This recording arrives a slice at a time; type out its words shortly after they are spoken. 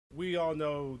We all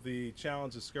know the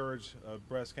challenge, the scourge of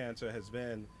breast cancer has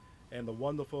been, and the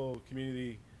wonderful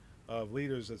community of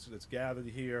leaders that's gathered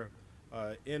here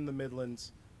in the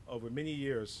Midlands over many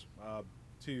years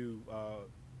to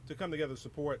come together to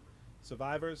support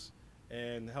survivors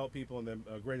and help people in their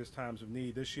greatest times of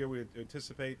need. This year we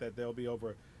anticipate that there'll be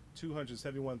over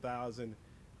 271,000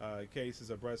 cases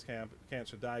of breast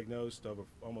cancer diagnosed, over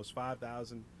almost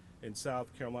 5,000 in South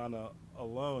Carolina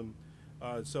alone.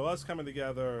 So us coming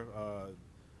together,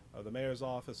 the mayor's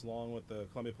office along with the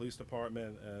Columbia Police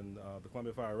Department and the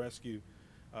Columbia Fire Rescue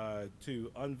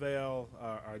to unveil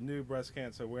our new breast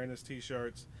cancer awareness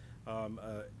t-shirts.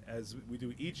 As we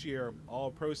do each year, all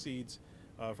proceeds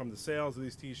from the sales of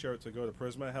these t-shirts will go to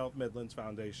Prisma Health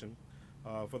Foundation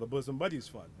for the Bosom Buddies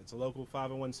Fund. It's a local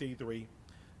 501c3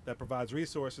 that provides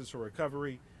resources for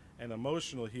recovery and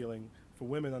emotional healing for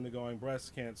women undergoing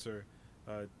breast cancer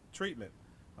treatment.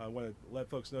 I want to let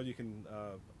folks know you can,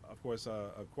 of course,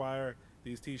 acquire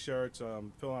these t-shirts,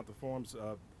 fill out the forms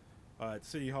at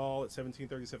City Hall at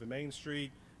 1737 Main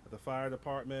Street, at the Fire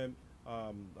Department,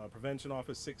 Prevention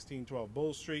Office 1612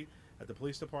 Bull Street, at the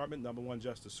Police Department, number 1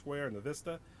 Justice Square in the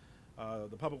Vista,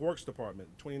 the Public Works Department,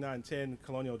 2910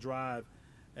 Colonial Drive,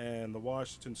 and the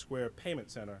Washington Square Payment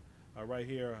Center right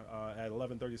here at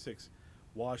 1136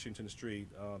 Washington Street,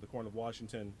 the corner of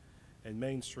Washington and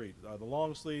Main Street. The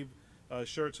long sleeve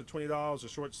shirts are $20, the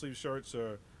short sleeve shirts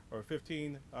are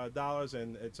 $15,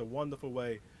 and it's a wonderful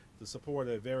way to support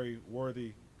a very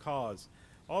worthy cause.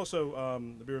 Also,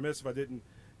 I'd be remiss if I didn't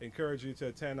encourage you to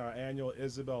attend our annual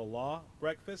Isabel Law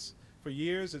Breakfast. For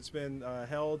years, it's been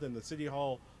held in the City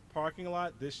Hall parking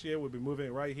lot. This year, we'll be moving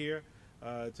it right here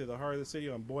to the heart of the city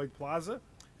on Boyd Plaza.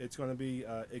 It's going to be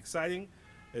exciting.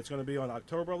 It's going to be on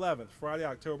October 11th, Friday,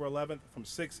 October 11th, from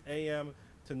 6 a.m.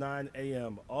 to 9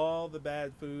 a.m. All the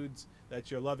bad foods that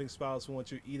your loving spouse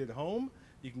wants you to eat at home,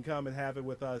 you can come and have it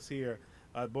with us here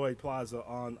at Boyd Plaza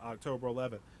on October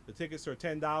 11th. The tickets are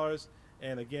 $10,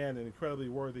 and again, an incredibly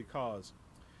worthy cause.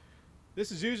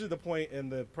 This is usually the point in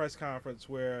the press conference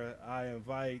where I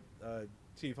invite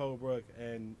Chief Holbrook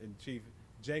and Chief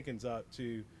Jenkins up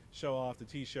to show off the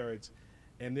t-shirts,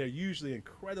 and they're usually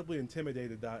incredibly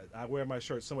intimidated that I wear my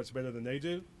shirt so much better than they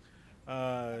do.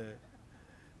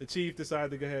 The chief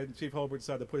decided to go ahead, and Chief Holbrook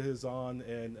decided to put his on,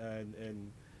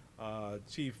 and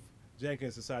Chief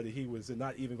Jenkins decided he was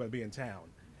not even going to be in town.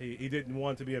 He didn't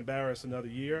want to be embarrassed another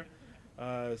year,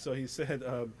 so he sent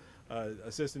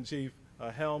Assistant Chief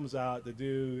Helms out to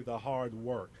do the hard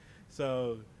work.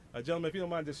 So, gentlemen, if you don't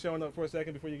mind just showing up for a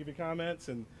second before you give your comments.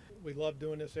 And we love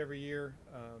doing this every year.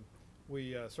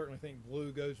 We certainly think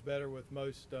blue goes better with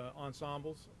most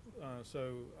ensembles,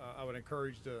 so I would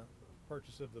encourage the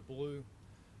purchase of the blue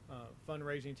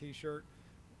fundraising t-shirt.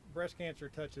 Breast cancer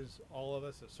touches all of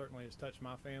us. It certainly has touched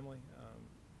my family.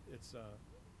 It's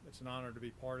an honor to be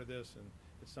part of this, and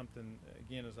it's something,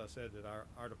 again, as I said, that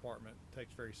our department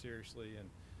takes very seriously, and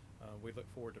we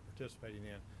look forward to participating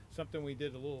in. Something we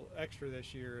did a little extra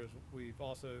this year is we've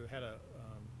also had a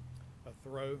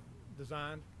throw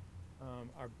designed.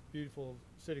 Our beautiful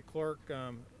city clerk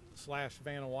slash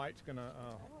Vanna White's going to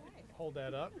hold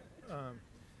that up.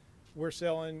 We're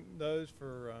selling those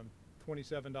for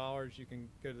 $27. You can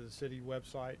go to the city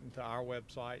website and to our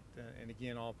website, and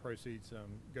again, all proceeds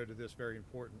go to this very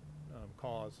important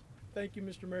cause. Thank you,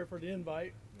 Mr. Mayor, for the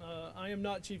invite. I am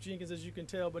not Chief Jenkins, as you can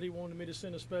tell, but he wanted me to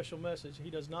send a special message. He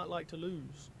does not like to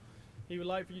lose. He would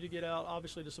like for you to get out,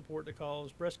 obviously, to support the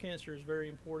cause. Breast cancer is very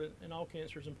important, and all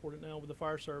cancer is important now with the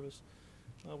fire service.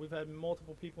 We've had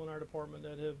multiple people in our department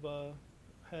that have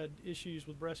had issues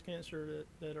with breast cancer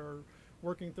that are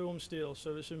working through them still.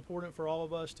 So it's important for all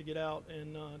of us to get out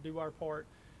and do our part.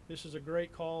 This is a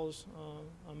great cause.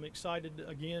 I'm excited,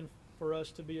 again, for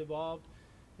us to be involved.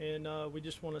 And we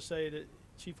just want to say that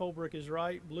Chief Holbrook is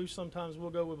right. Blue sometimes will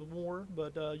go with more,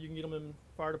 but you can get them in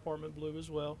fire department blue as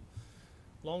well.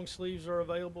 Long sleeves are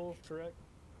available, correct?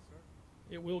 Yes,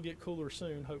 sir. It will get cooler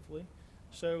soon, hopefully.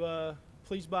 So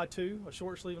please buy two, a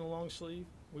short sleeve and a long sleeve.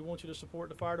 We want you to support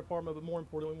the fire department, but more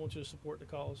importantly, we want you to support the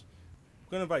cause.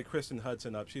 I'm going to invite Kristen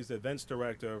Hudson up. She's the events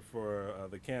director for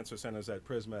the cancer centers at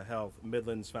Prisma Health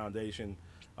Foundation.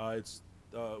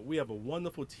 We have a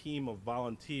wonderful team of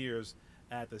volunteers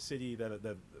at the city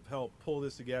that help pull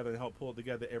this together and help pull it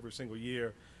together every single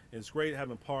year. And it's great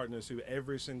having partners who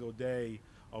every single day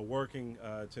are working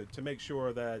to make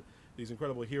sure that these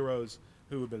incredible heroes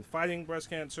who have been fighting breast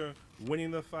cancer,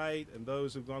 winning the fight, and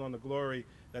those who've gone on to glory,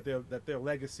 that their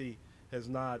legacy has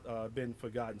not been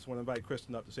forgotten. So I want to invite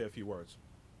Kristen up to say a few words.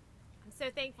 I'm so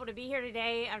thankful to be here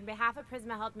today on behalf of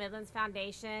Prisma Health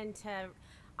Foundation to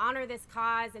honor this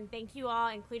cause, and thank you all,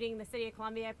 including the City of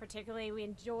Columbia particularly. We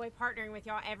enjoy partnering with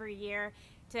y'all every year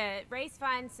to raise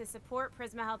funds to support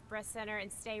Prisma Health Breast Center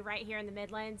and stay right here in the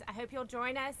Midlands. I hope you'll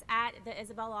join us at the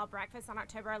Isabel Law Breakfast on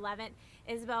October 11th.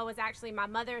 Isabel was actually my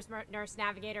mother's nurse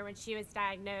navigator when she was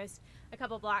diagnosed a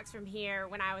couple blocks from here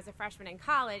when I was a freshman in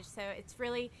college. So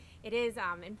it is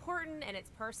important, and it's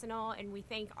personal, and we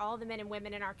thank all the men and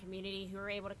women in our community who are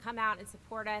able to come out and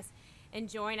support us and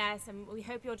join us, and we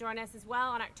hope you'll join us as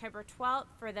well on October 12th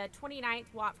for the 29th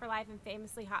Walk for Life and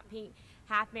Famously Hot Pink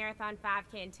Half Marathon,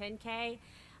 5K, and 10K.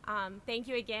 Thank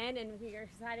you again, and we are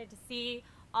excited to see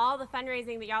all the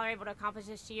fundraising that y'all are able to accomplish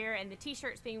this year and the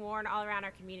t-shirts being worn all around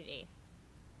our community.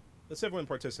 Let's everyone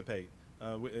participate.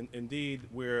 Indeed,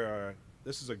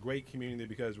 this is a great community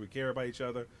because we care about each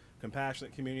other,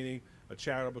 compassionate community, a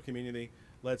charitable community.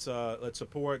 Let's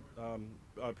support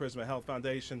Prisma Health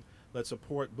Foundation. Let's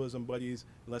support Bosom Buddies.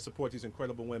 And let's support these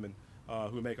incredible women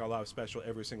who make our lives special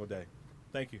every single day.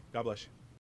 Thank you. God bless you.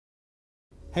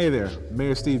 Hey there,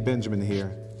 Mayor Steve Benjamin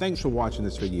here. Thanks for watching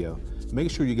this video. Make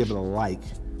sure you give it a like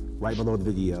right below the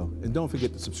video, and don't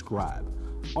forget to subscribe.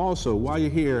 Also, while you're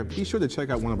here, be sure to check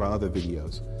out one of our other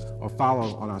videos or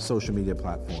follow on our social media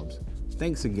platforms.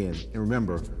 Thanks again, and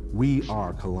remember, we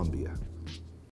are Columbia.